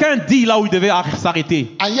 Quelqu'un dit là où il devait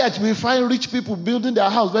s'arrêter. And yet we find rich people building their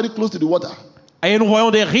house very close to the water. Et nous voyons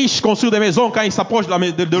des riches construire des maisons quand ils s'approchent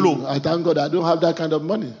de l'eau. I thank God I don't have that kind of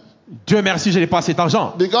money. Dieu merci, je n'ai pas cet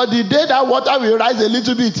argent. Because the day that water will rise a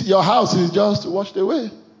little bit, your house is just washed away.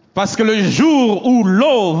 Parce que le jour où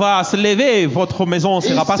l'eau va se lever, votre maison He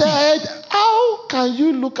sera partie. said, how can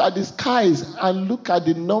you look at the skies and look at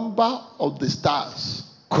the number of the stars?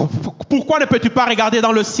 Pourquoi ne peux-tu pas regarder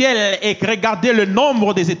dans le ciel et regarder le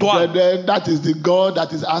nombre des étoiles? But then that is the God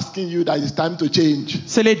that is asking you that it's time to change.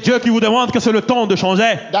 C'est le Dieu qui vous demande que c'est le temps de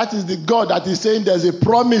changer. That is the God that is saying there's a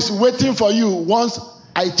promise waiting for you once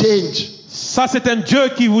I change. Ça, c'est un Dieu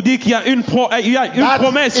qui vous dit qu'il y a une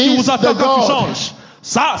promesse qui vous attend quand tu changes.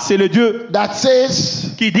 Ça, c'est le Dieu That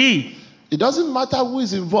says, qui dit, it doesn't matter who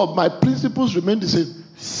is involved, my principles remain the same.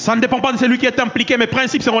 ça ne dépend pas de celui qui est impliqué, mes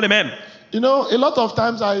principes seront les mêmes. You know, a lot of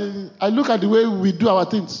times I look at the way we do our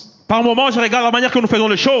things. Par moment, je regarde la manière que nous faisons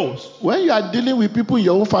les choses. When you are dealing with people in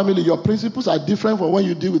your own family, your principles are different from when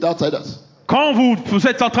you deal with outsiders. Quand vous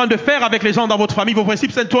êtes en train de faire avec les gens dans votre famille, vos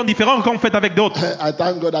principes sont différents quand vous faites avec d'autres. I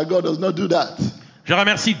thank God that God does not do that. Je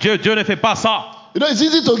remercie Dieu, Dieu ne fait pas ça. You know, it's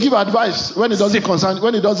easy to give advice when it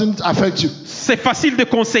doesn't affect you. C'est facile de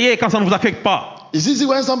conseiller quand ça ne vous affecte pas. It's easy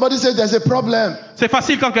when somebody says there's a problem. C'est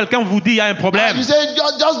facile quand quelqu'un vous dit il y a un problème. You say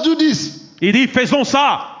just do this. Il dit faisons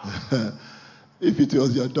ça. If it was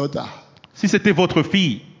your daughter, Si c'était votre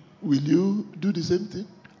fille, will you do the same thing?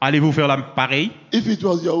 allez-vous faire pareil? If it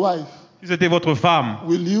was your wife, Si c'était votre femme,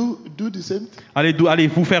 will you do the same thing?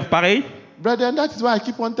 allez-vous faire pareil? Brethren, that is why I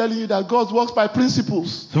keep on telling you that God works by principles.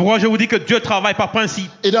 C'est pourquoi je vous dis que Dieu travaille par principe.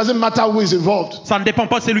 It doesn't matter who is involved. Ça ne dépend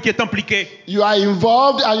pas de celui qui est impliqué. You are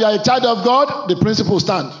involved and you are a child of God, the principles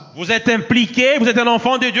stand. Vous êtes impliqué, vous êtes un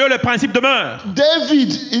enfant de Dieu, le principe demeure.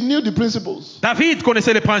 David, he knew the principles. David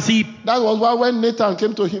connaissait les principes. That was why when Nathan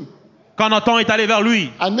came to him, Quand Nathan est allé vers lui,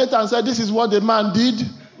 and Nathan said, this is what the man did,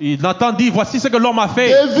 Nathan dit, voici ce que l'homme a fait.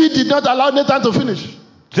 David did not allow Nathan to finish.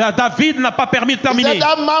 David n'a pas permis de He terminer. said,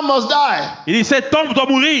 that man must die. Il dit, cet homme doit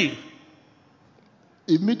mourir.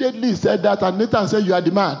 Immediately he said that, and Nathan said, you are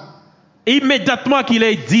the man. Immédiatement qu'il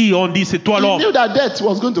ait dit, on dit, c'est toi He l'homme. knew that death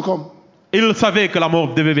was going to come. Il savait que la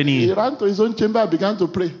mort devait He venir. ran to his own chamber and began to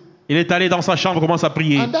pray. Il est allé dans sa chambre, commence à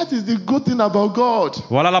prier. And that is the good thing about God.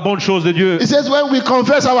 Voilà la bonne chose de Dieu. He says when we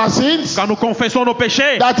confess our sins, Quand nous confessons nos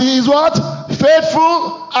péchés, that he is what?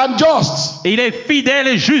 Faithful and just. il est fidèle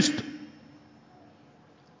et juste.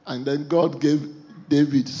 And then God gave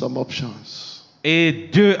David some options. Et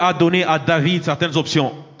Dieu a donné à David certaines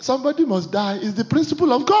options. Somebody must die. It's the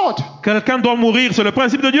principle of God. Quelqu'un doit mourir, c'est le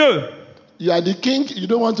principe de Dieu. You are the king, you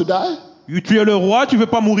don't want to die? Tu es le roi, tu veux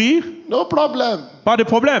pas mourir? No problem. Pas de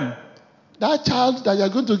problème. That child that you are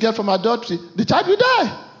going to get from adultery, the child will die.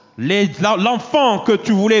 L'enfant que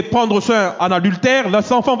tu voulais prendre soin en adultère,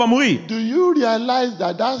 cet enfant va mourir. Do you realize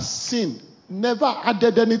that that sin never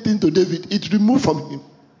added anything to David? It removed from him.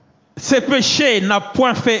 Ce péché n'a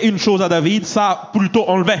point fait une chose à David, ça plutôt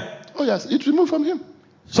enlevait. Oh yes, it removed from him.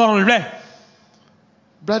 Ça enlevait.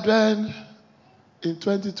 Brethren, in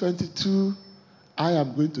 2022, I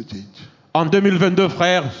am going to change. En 2022,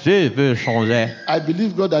 frère, je veux changer. I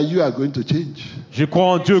believe, God, that you are going to change. Je crois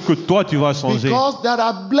en Dieu que toi, tu vas changer. Because there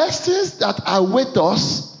are blessings that await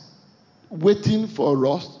us, waiting for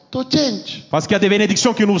us to change. Parce qu'il y a des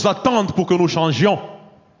bénédictions qui nous attendent pour que nous changions.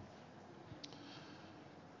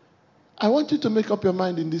 I want you to make up your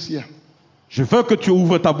mind in this year. Je veux que tu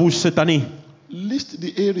ouvres ta bouche cette année. List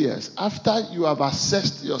the areas after you have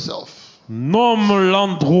assessed yourself. Nomme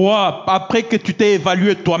l'endroit après que tu t'es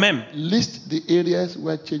évalué toi-même. List the areas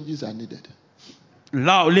where changes are needed.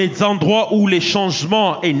 Là, les endroits où les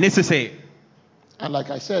changements est nécessaire. And like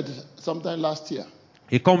I said sometime last year,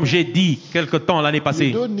 Et comme j'ai dit quelque temps l'année you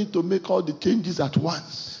passée, don't need to make all the changes at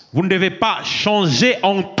once. vous ne devez pas changer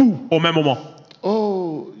en tout au même moment.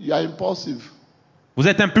 Oh, you are impulsive. Vous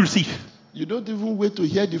êtes impulsif. You don't even wait to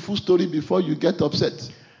hear the full story before you get upset.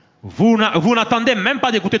 Vous n'attendez même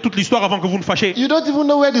pas d'écouter toute l'histoire avant que vous ne fâchiez. You don't even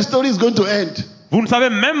know where the story is going to end. Vous ne savez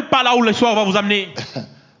même pas là où l'histoire va vous amener.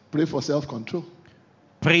 Pray for self-control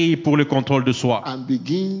Prie pour le contrôle de soi. and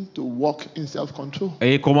begin to walk in self-control.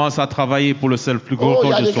 Et commence à travailler pour le plus grand Oh,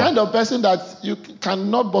 you contrôle are de the soi. kind of person that you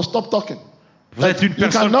cannot but stop talking. Vous êtes une You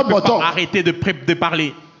personne qui cannot ne peut but pas talk. arrêter de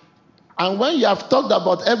parler. And when you have talked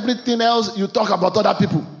about everything else, you talk about other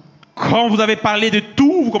people. Quand vous avez parlé de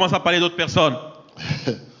tout, vous commencez à parler d'autres personnes.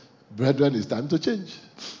 Brethren, it's time to change.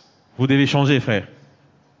 Vous devez changer, frère.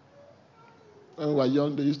 When we were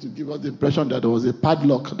young, they used to give us the impression that there was a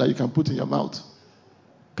padlock that you can put in your mouth.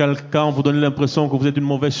 Quelqu'un vous donne l'impression que vous êtes une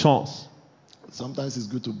mauvaise chance. Sometimes it's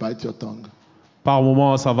good to bite your tongue Par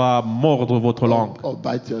moments, ça va mordre votre langue or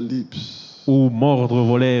bite your lips. ou mordre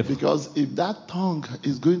vos lèvres. Because if that tongue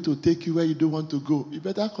is going to take you where you don't want to go, you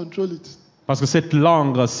better control it. Parce que cette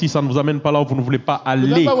langue, si ça ne vous amène pas là où vous ne voulez pas aller,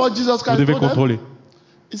 Remember what Jesus vous Christ devez told them? contrôler.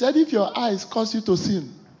 He said, if your eyes cause you to sin,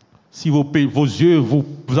 Si vos yeux vous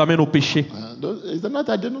amènent au péché, it's not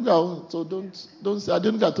Adenuga, so don't say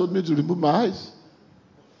Adenuga told me to remove my eyes.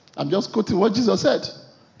 I'm just quoting what Jesus said.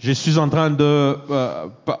 je suis en train de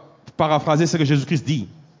paraphraser ce que Jésus-Christ dit.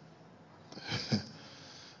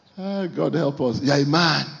 God help us. You're a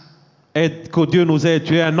man. Aide que Dieu nous aide,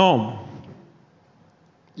 tu es un homme.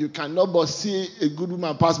 You cannot but see a good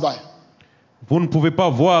woman pass by. Vous ne pouvez pas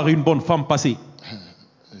voir une bonne femme passer.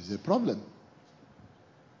 It's a problem.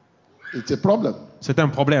 It's a problem. C'est un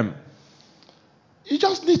problème. You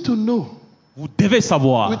just need to know Vous devez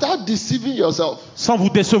savoir, without deceiving yourself sans vous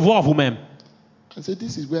décevoir vous-même. and say,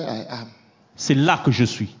 this is where I am. C'est là que je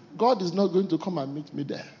suis. God is not going to come and meet me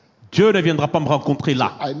there. Dieu ne viendra pas me rencontrer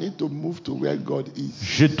là. I need to move to where God is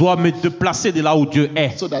Je dois me déplacer de là où Dieu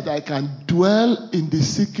est so that I can dwell in the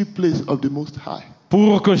secret place of the Most High.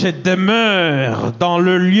 pour que je demeure dans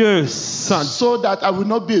le lieu saint, So that I will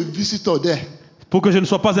not be a visitor there. pour que je ne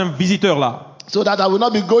sois pas un visiteur là. So that I will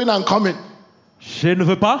not be going and coming. Je ne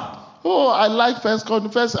veux pas. Oh, I like first,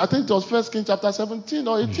 I think it was 1 Kings chapter 17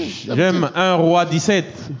 or 18. J'aime 1 Roi 17.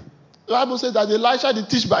 The Bible says that Elisha the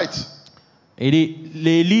Tishbite, Et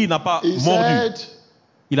Élie n'a pas he mordu. said,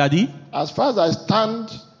 Il a dit, as far as I stand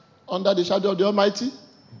under the shadow of the Almighty,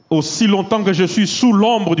 aussi longtemps que je suis sous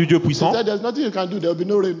l'ombre du Dieu he puissant, said, there's nothing you can do, there will be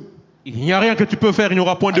no rain. il n'y a rien que tu peux faire, il n'y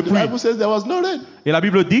aura point de And the pluie. Bible says there was no rain. Et la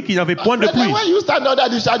Bible dit qu'il n'y avait point de But then pluie. when you stand under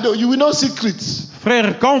the shadow, you will know secrets.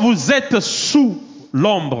 Frère, quand vous êtes sous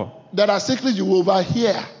l'ombre, There are secrets you will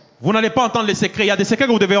overhear. vous n'allez pas entendre les secrets. Il y a des secrets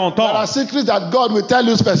que vous devez There entendre. are secrets that God will tell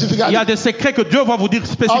you Il specifically y a des secrets que Dieu va vous dire of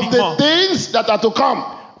spécifiquement the things that are to come.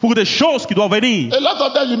 pour des choses qui doivent venir. A lot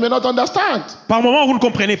of them you may not understand, Par moments, vous ne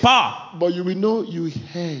comprenez pas, but you will know you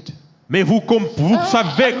heard. mais vous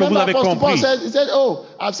savez que vous avez Apostle Paul compris. said, he said, oh,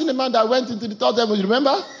 I've seen a man that went into the third heaven, you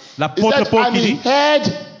remember? He L'apôtre said, Paul and qui he dit, heard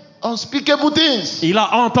unspeakable things. il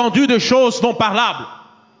a entendu des choses non parlables.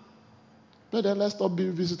 But then let's stop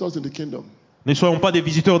being visitors in the kingdom. Ne soyons pas des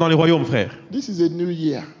visiteurs dans les royaumes, frères. This is a new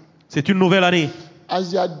year. C'est une nouvelle année.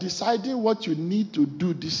 As you are deciding what you need to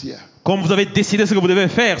do this year, Comme vous avez décidé ce que vous devez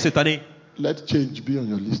faire cette année, let change be on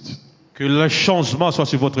your list. que le changement soit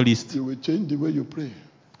sur votre liste. You will change the way you pray.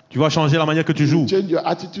 Tu vas changer la manière que tu You joues. will change your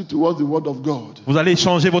attitude towards the word of God. Vous allez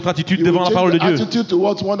changer votre attitude You devant will la parole de change your Dieu. attitude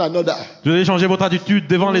towards one another. Vous allez changer votre attitude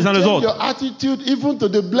devant les uns les Change autres. your attitude even to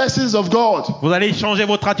the blessings of God. Vous allez changer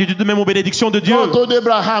votre attitude même aux bénédictions de Dieu. God told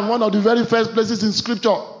Abraham, one of the very first places in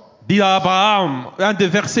scripture. Dit à Abraham, un des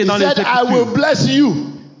versets He dans les said, I will Écritures. bless you.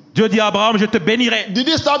 Dieu dit à Abraham, je te bénirai. Did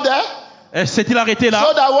he stop there? Et s'est-il arrêté là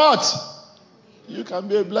So that what? You can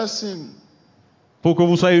be a blessing. pour que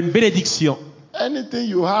vous soyez une bénédiction? Anything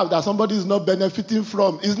you have that somebody is not benefiting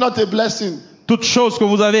from is not a blessing. Toute chose que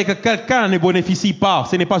vous avez que quelqu'un ne bénéficie pas,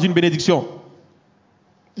 ce n'est pas une bénédiction.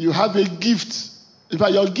 You have a gift. In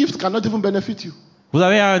fact, your gift cannot even benefit you. Vous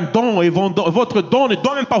avez un don et votre don ne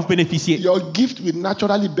doit même pas vous bénéficier. Your gift will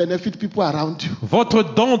naturally benefit people around you. Votre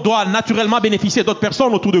don doit naturellement bénéficier d'autres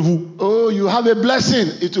personnes autour de vous. Oh, you have a blessing.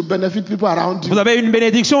 It will benefit people around you. Vous avez une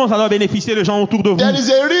bénédiction, ça doit bénéficier les gens autour de vous. There is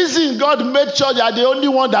a reason God made sure you are the only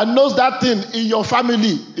one that knows that thing in your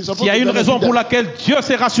family. It's supposed Il y a to une benefit raison pour them. laquelle Dieu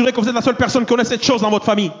s'est rassuré que vous êtes la seule personne qui connaît cette chose dans votre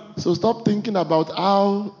famille. So stop thinking about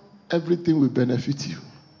how everything will benefit you.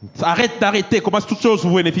 Arrêtez, comment toute chose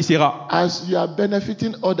vous bénéficiera. As you are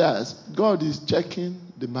benefiting others, God is checking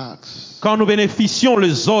the marks. Quand nous bénéficions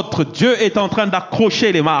les autres, Dieu est en train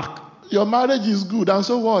d'accrocher les marques. Your marriage is good, and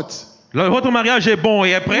so what? Votre mariage est bon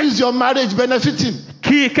et Who après, is your marriage benefiting?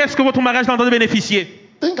 qu'est-ce que votre mariage est en train de bénéficier?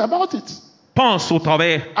 Think about it. Pense au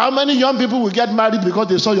travers. How many young people will get married because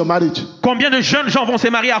they saw your marriage? Combien de jeunes gens vont se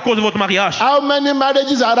marier à cause de votre mariage? How many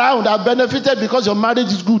marriages around are benefited because your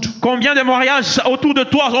marriage is good? Combien de mariages autour de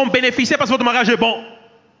toi ont bénéficié parce que votre mariage est bon?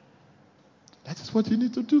 That is what you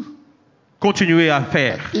need to do. Continuez à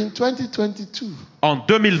faire. In 2022, En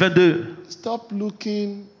 2022, stop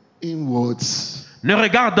looking inwards. ne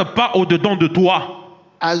regarde pas au-dedans de toi.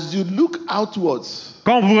 As you look outwards,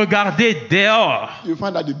 Quand vous regardez dehors, you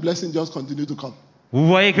find that the blessing just continue to come. vous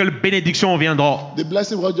voyez que les bénédictions viendront. The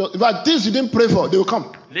blessing will just, in fact, things you didn't pray for, they will come.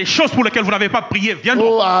 Les choses pour lesquelles vous n'avez pas prié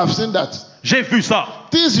viendront. Oh, I have seen that. J'ai vu ça.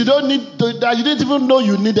 Things you don't need, that you didn't even know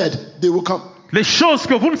you needed, they will come. Les choses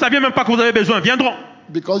que vous ne saviez même pas que vous avez besoin viendront.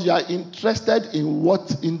 Because you are interested in what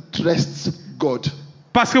interests God.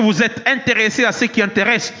 Parce que vous êtes intéressé à ce qui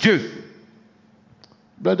intéresse Dieu.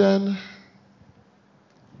 Brethren,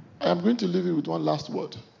 I am going to leave you with one last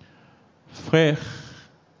word. Frères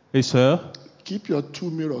et sœurs, Keep your two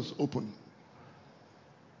mirrors open.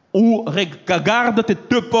 ou regarde tes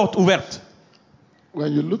deux portes ouvertes.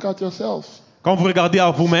 When you look at yourself, Quand vous regardez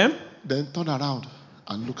à vous-même, then turn around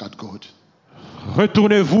and look at God.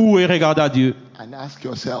 retournez-vous et regardez à Dieu. And ask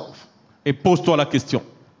yourself, Et pose-toi la question.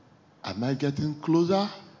 am I getting closer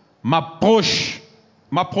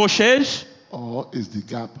M'approche-je or is the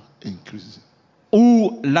gap increasing?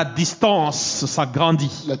 ou la distance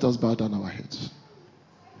s'agrandit? Let us bow down our heads.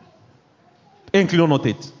 Inclinons nos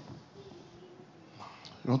têtes.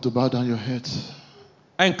 You want to bow down your heads?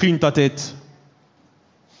 Incline ta tête.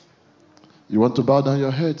 You want to bow down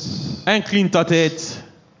your heads? Incline ta tête.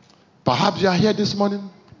 Perhaps you are here this morning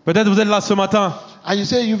Peut-être vous êtes là ce matin. and you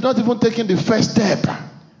say you've not even taken the first step.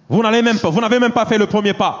 Vous n'avez même pas fait le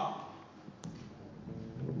premier pas.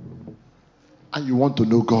 And you want to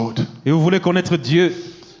know God. Et vous voulez connaître Dieu.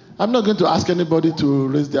 I'm not going to ask anybody to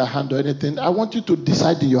raise their hand or anything. I want you to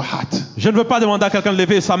decide in your heart Je ne veux pas demander à quelqu'un de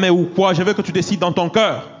lever sa main ou quoi. Je veux que tu décides dans ton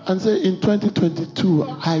cœur. and say, in 2022,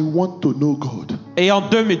 I want to know God. Et en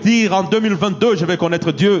 2022, je vais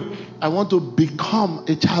connaître Dieu. I want to become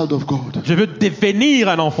a child of God. Je veux devenir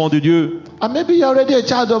un enfant de Dieu. And maybe you're already a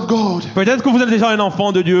child of God. Peut-être que vous êtes déjà un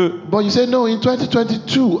enfant de Dieu. But you say, no, in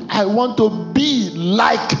 2022, I want to be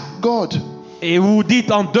like God. Et vous vous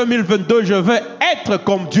dites en 2022, je veux être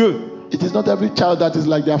comme Dieu. It is not every child that is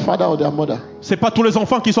like their father or their mother. C'est pas tous les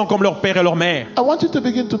enfants qui sont comme leur père et leur mère. I want you to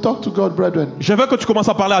begin to talk to God, brethren, Je veux que tu commences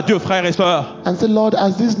à parler à Dieu, frères et sœurs. and say, Lord,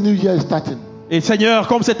 as this new year is starting, Et Seigneur,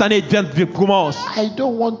 comme cette année commence, I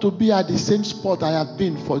don't want to be at the same spot I have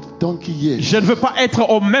been for donkey years. je ne veux pas être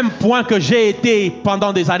au même point que j'ai été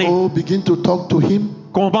pendant des années. Oh, begin to talk to Him.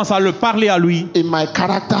 Commence à le parler à lui. In my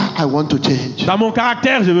character, I want to change. Dans mon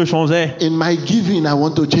caractère, je veux changer. In my giving, I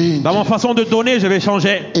want to change. Dans ma façon de donner, je vais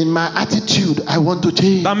changer. In my attitude, I want to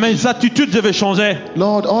change. Dans mes attitudes, je vais changer.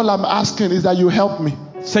 Lord, all I'm asking is that you help me.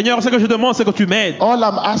 Seigneur, ce que je demande, c'est que tu m'aides. All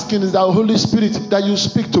I'm asking is that Holy Spirit that you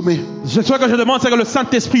speak to me. Ce que je demande, c'est que le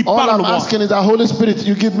Saint-Esprit All I'm parle-moi. asking is that Holy Spirit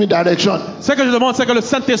you give me direction. Ce que je demande, c'est que le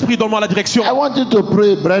Saint-Esprit donne-moi la direction. I want you to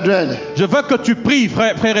pray, brethren. Je veux que tu pries,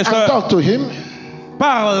 frères et And sœurs. talk to him.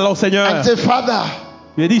 Parle au Seigneur. And say, Father,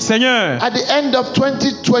 Il dit, Seigneur, at the end of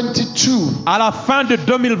 2022, à la fin de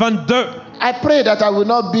 2022, I pray that I will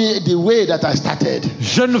not be the way that I started.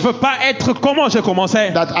 je ne veux pas être comment j'ai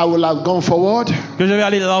commencé. That I will have gone forward. Que je vais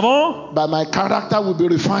aller de l'avant. But my character will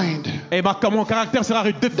be refined. Et mon caractère sera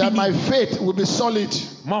redéfini. That my faith will be solid.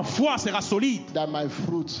 Ma foi sera solide. That my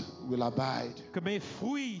fruit will abide. Que mes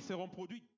fruits seront produits.